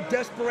see the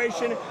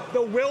desperation,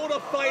 the will to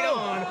fight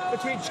on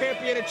between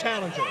champion and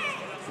challenger.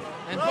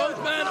 And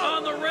both men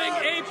on the ring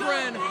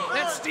apron,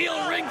 that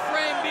steel ring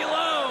frame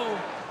below,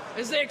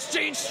 as they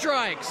exchange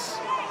strikes.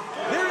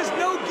 There is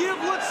no give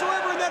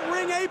whatsoever in that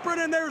ring apron,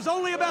 and there's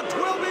only about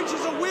 12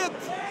 inches of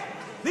width.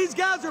 These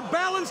guys are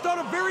balanced on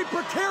a very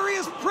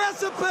precarious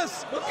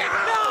precipice. No!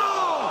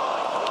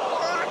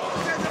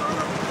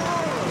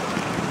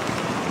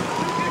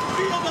 You can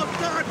feel the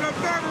blood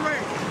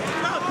reverberating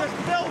throughout this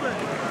building.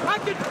 I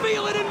can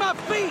feel it in my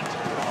feet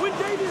when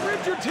Davey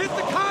Richards hit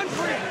the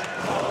concrete.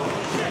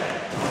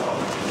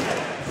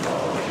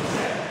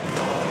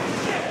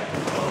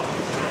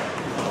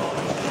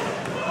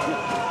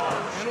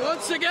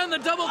 Once again, the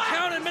double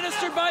count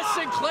administered by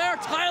Sinclair.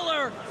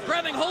 Tyler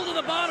grabbing hold of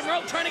the bottom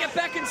rope, trying to get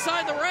back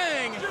inside the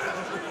ring.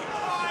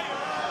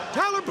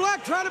 Tyler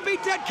Black trying to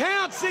beat that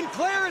count.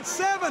 Sinclair at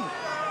 7.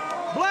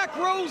 Black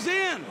rolls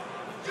in.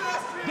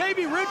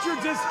 Davey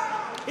Richards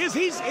is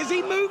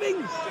he moving?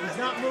 He's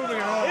not moving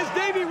at all. Is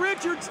Davey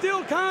Richards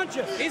still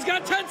conscious? He's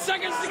got 10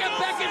 seconds to get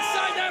back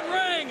inside that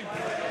ring.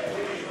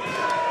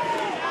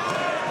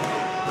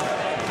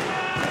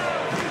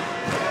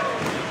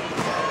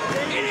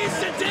 He needs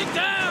to dig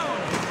down.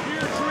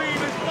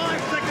 Reeve is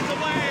 5 seconds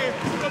away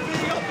from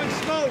being up in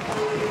smoke.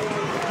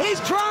 He's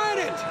trying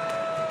it.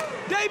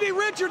 Davey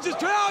Richards is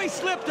trying. Oh, he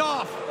slipped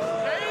off.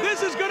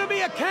 This is going to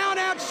be a count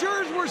out,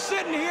 sure as we're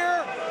sitting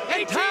here.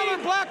 And 18. Tyler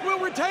Black will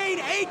retain.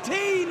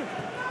 18. 19.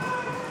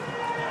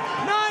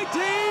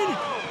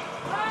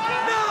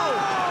 No!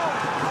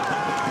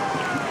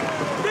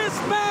 This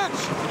match,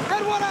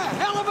 and what a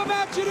hell of a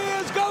match it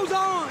is, goes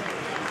on.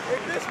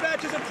 If this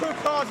match isn't proof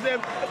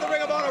positive that the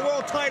Ring of Honor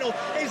World Title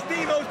is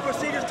the most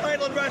prestigious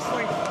title in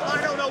wrestling,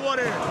 I don't know what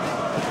is.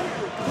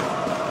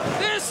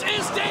 This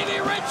is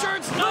Davey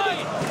Richards'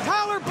 night.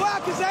 Tyler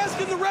Black is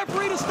asking the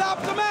referee to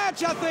stop the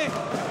match, I think.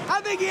 I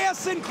think he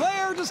asked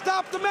Sinclair to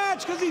stop the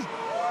match because he's,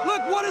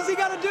 look, what has he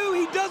got to do?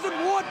 He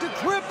doesn't want to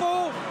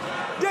cripple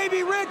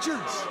Davey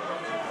Richards.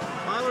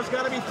 Tyler's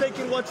got to be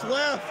thinking what's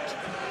left.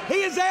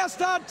 He has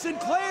asked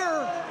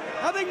Sinclair,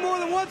 I think more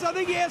than once. I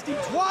think he asked him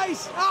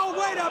twice. Oh,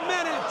 wait a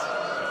minute.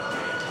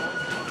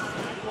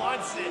 He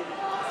wants it.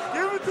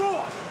 Give it to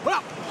him.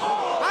 Well,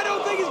 I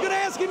don't think he's going to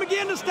ask him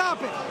again to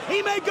stop it.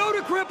 He may go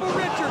to cripple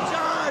Richards.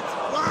 God's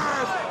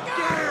last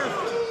gift.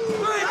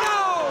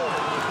 No!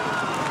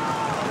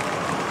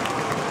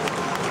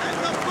 And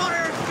the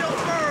fire still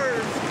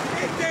burns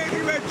in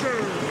Davey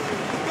Richards.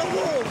 The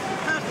wolf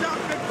has not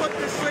been put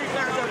to sleep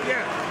as of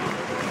yet.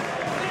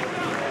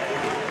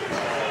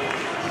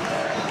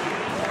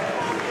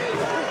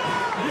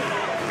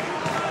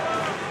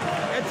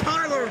 And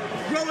Tyler,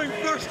 growing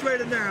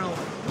frustrated now,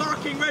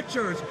 mocking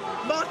Richards,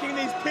 mocking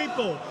these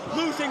people,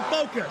 losing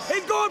focus.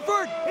 He's going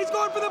for it. He's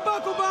going for the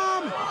buckle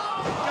bomb.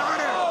 Got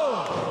it.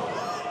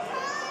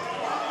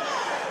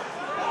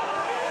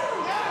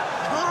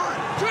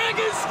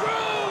 Dragon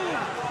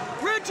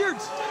screw.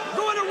 Richards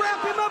going to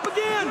wrap him up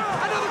again.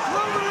 Another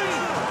cloverleaf.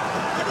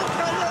 And look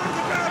how low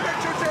the ground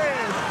Richards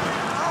is.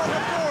 All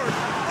the force,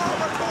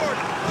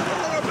 on the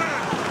lower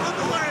back, on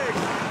the leg.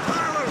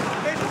 Tyler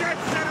is dead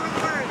center of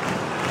the ring.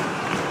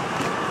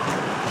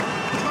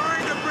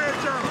 Trying to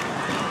bridge up.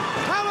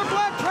 Tyler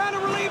Black trying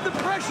to relieve the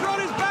pressure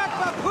on his back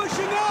by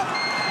pushing up.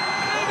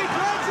 Davey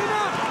drags him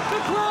up.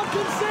 The crowd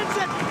can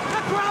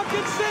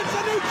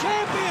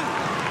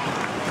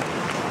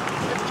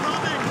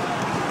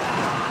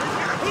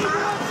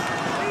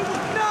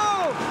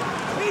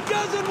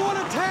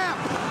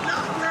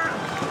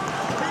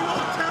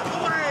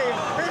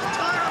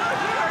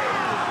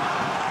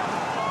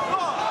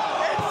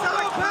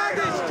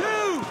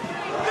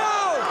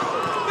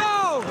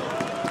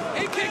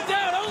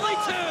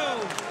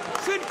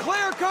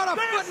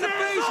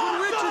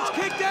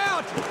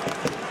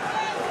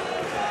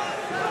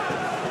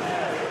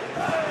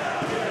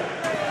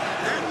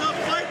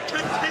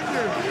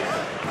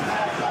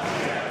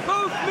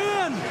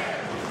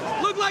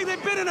like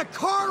they've been in a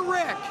car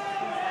wreck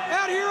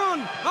out here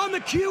on the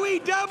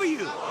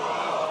QEW.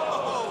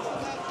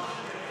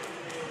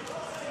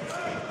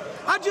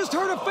 I just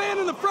heard a fan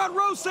in the front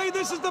row say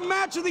this is the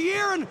match of the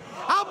year, and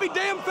I'll be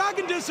damned if I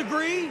can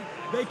disagree.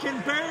 They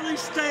can barely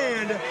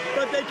stand,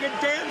 but they can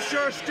damn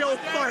sure still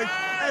fight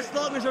as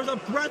long as there's a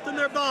breath in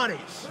their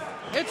bodies.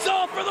 It's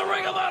all for the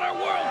Ring of Honor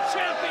World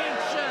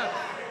Championship.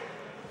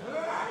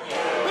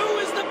 Who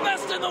is the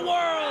best in the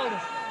world?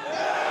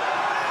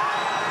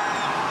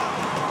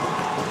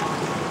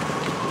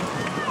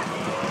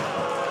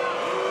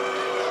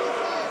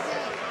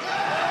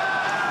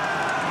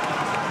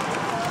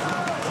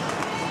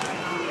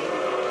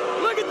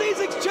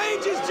 These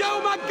exchanges,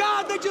 Joe, my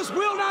God, they just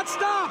will not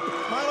stop.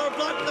 Tyler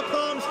Black with the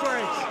palm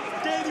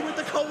strikes, Davey with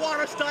the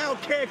Kawada-style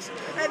kicks,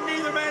 and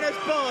neither man has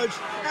budged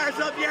as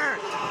of yet.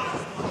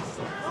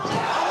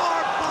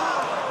 Arm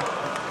bomb.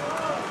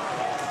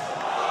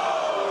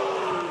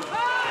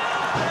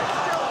 It's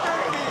still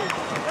Davey.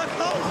 The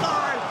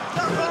clothesline,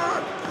 the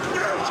arm,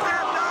 new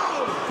champ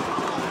now.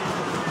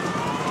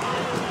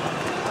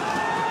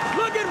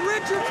 Look at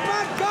Richards,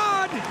 my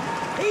God.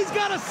 He's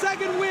got a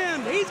second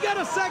win. He's got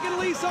a second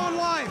lease on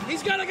life.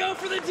 He's got to go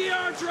for the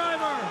DR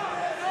driver.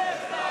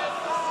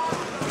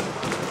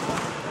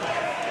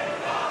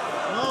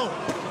 Oh.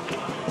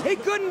 He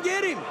couldn't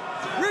get him.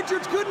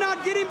 Richards could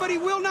not get him, but he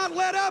will not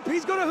let up.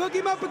 He's going to hook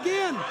him up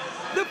again.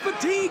 The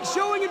fatigue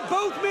showing in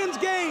both men's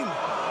game.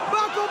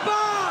 Buckle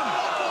bomb.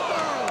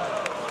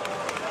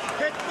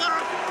 Hit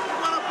block.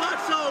 Got a block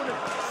zone.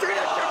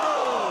 Signature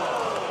move.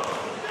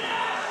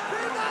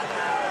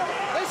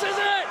 This is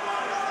it.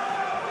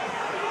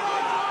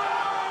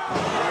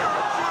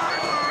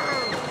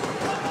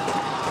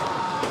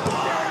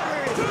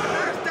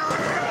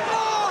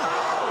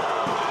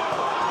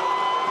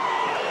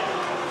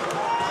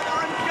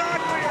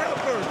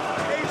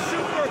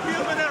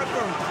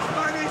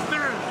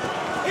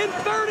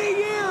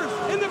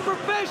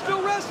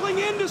 Professional wrestling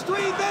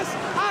industry,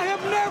 I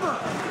have never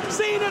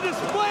seen a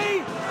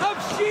display of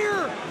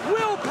sheer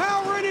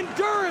willpower and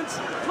endurance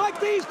like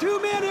these two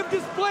men have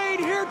displayed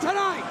here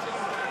tonight.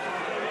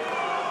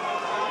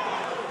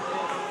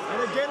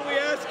 And again we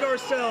ask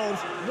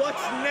ourselves,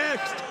 what's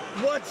next?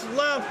 What's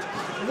left?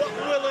 What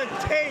will it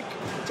take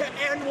to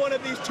end one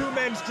of these two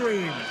men's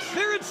dreams?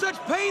 They're in such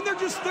pain, they're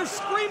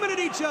screaming at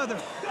each other.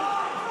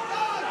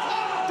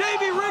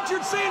 Davey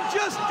Richards saying,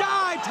 just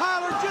die,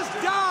 Tyler, just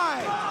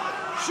die.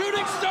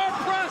 Shooting star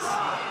press.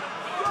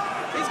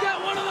 He's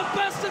got one of the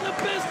best in the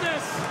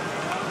business.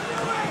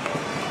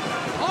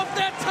 Off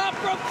that top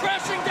rope,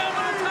 crashing down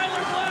on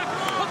Tyler Black.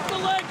 Hook the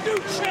leg, new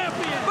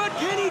champion. But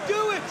can he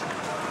do it?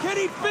 Can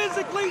he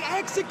physically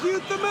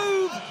execute the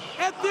move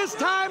at this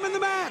time in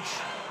the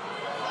match?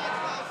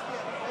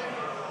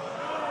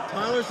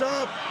 Tyler's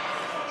up.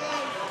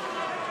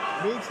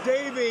 Meets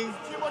Davey.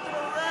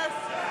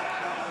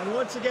 And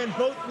once again,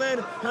 both men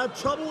have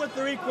trouble with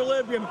their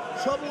equilibrium,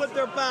 trouble with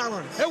their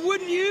balance. And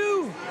wouldn't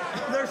you?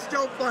 They're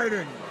still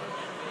fighting.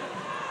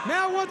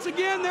 Now, once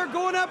again, they're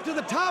going up to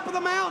the top of the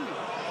mountain.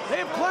 They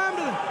have climbed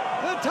to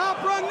the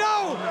top rung.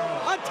 No!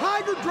 A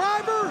Tiger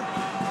driver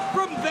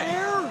from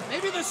there?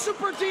 Maybe the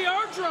Super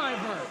DR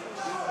driver.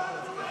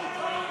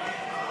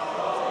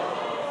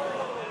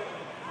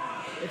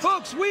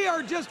 Folks, we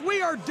are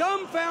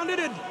dumbfounded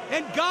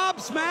and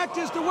gobsmacked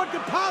as to what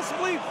could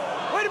possibly...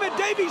 Wait a minute,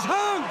 Davey's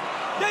hung.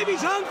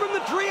 Davey's hung from the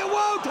tree.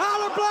 Whoa,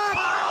 Tyler Black.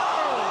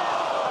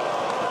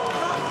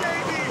 Not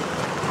Davey.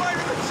 Right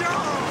in the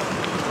jaw.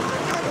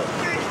 Double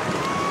feet.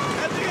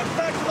 And the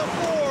impact of the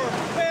floor.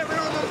 Man, it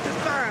almost is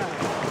bad.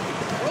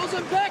 Rolls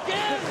him back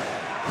in.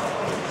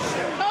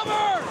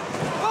 Cover.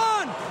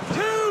 1,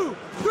 2,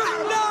 3,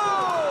 no!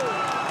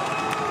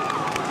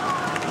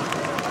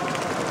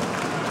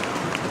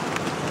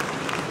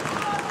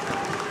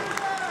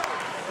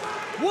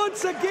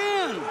 Once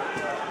again,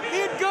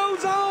 it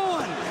goes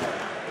on.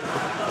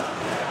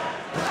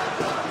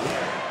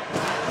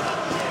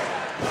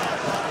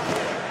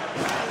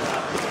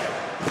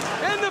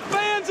 And the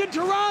fans in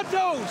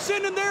Toronto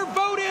sending their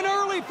vote in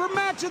early for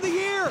match of the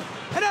year.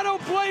 And I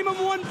don't blame them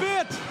one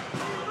bit.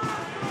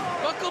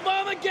 Buckle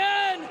bomb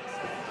again.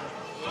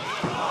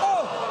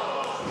 Oh.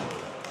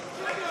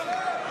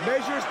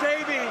 Measures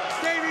Davey.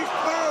 Davey's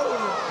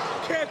prone.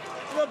 Kick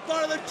to the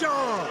butt of the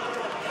jaw.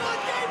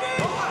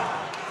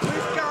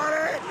 He's got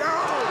it. No.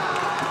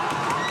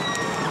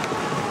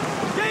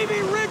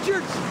 Davey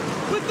Richards,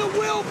 with the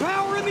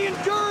willpower and the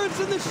endurance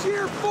and the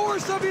sheer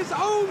force of his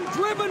own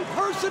driven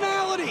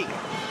personality,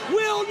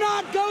 will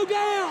not go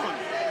down.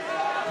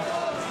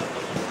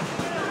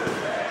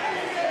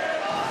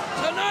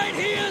 Tonight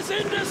he is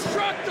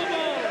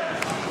indestructible.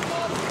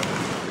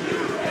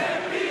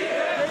 Davey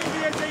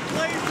has a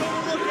glazed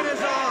over look in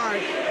his eye.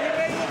 He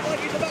may look like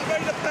he's about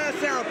ready to pass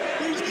out.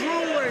 He's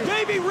drooling.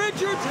 Davey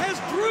Richards has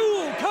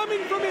drool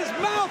coming from his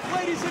mouth,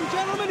 ladies and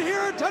gentlemen,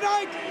 here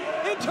tonight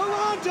in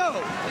Toronto.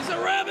 He's a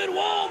rabid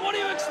wolf. What do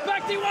you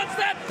expect? He wants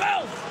that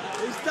belt.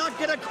 He's not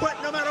going to quit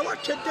no matter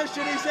what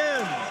condition he's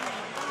in.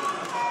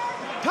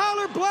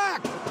 Tyler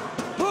Black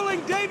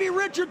pulling Davey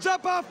Richards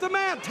up off the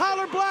mat.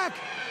 Tyler Black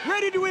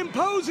ready to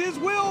impose his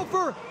will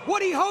for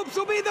what he hopes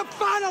will be the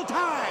final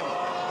time.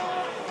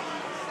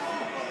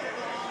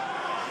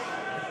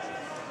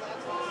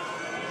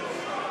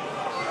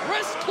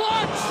 Wrist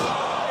clutch!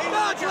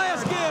 God's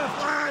last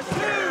gift.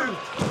 2,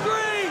 3.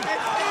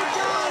 It's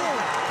all.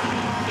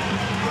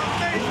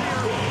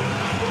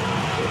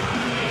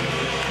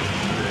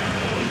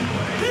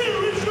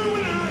 Here is your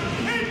winner,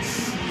 and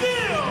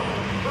still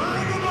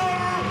Ring of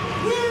Honor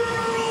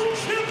World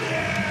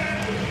Champion,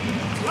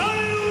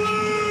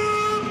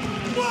 Tyler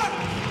Black.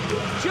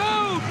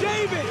 Joe,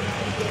 David,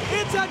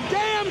 it's a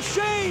damn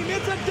shame.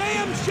 It's a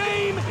damn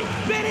shame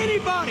that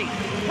anybody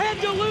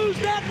had to lose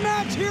that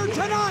match here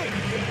tonight.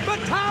 But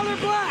Tyler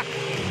Black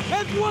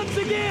has once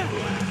again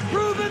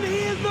proven he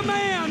is the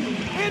man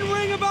in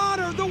Ring of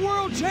Honor, the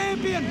world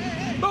champion.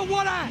 But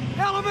what a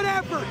hell of an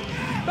effort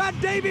by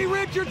Davey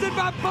Richards and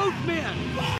by both men.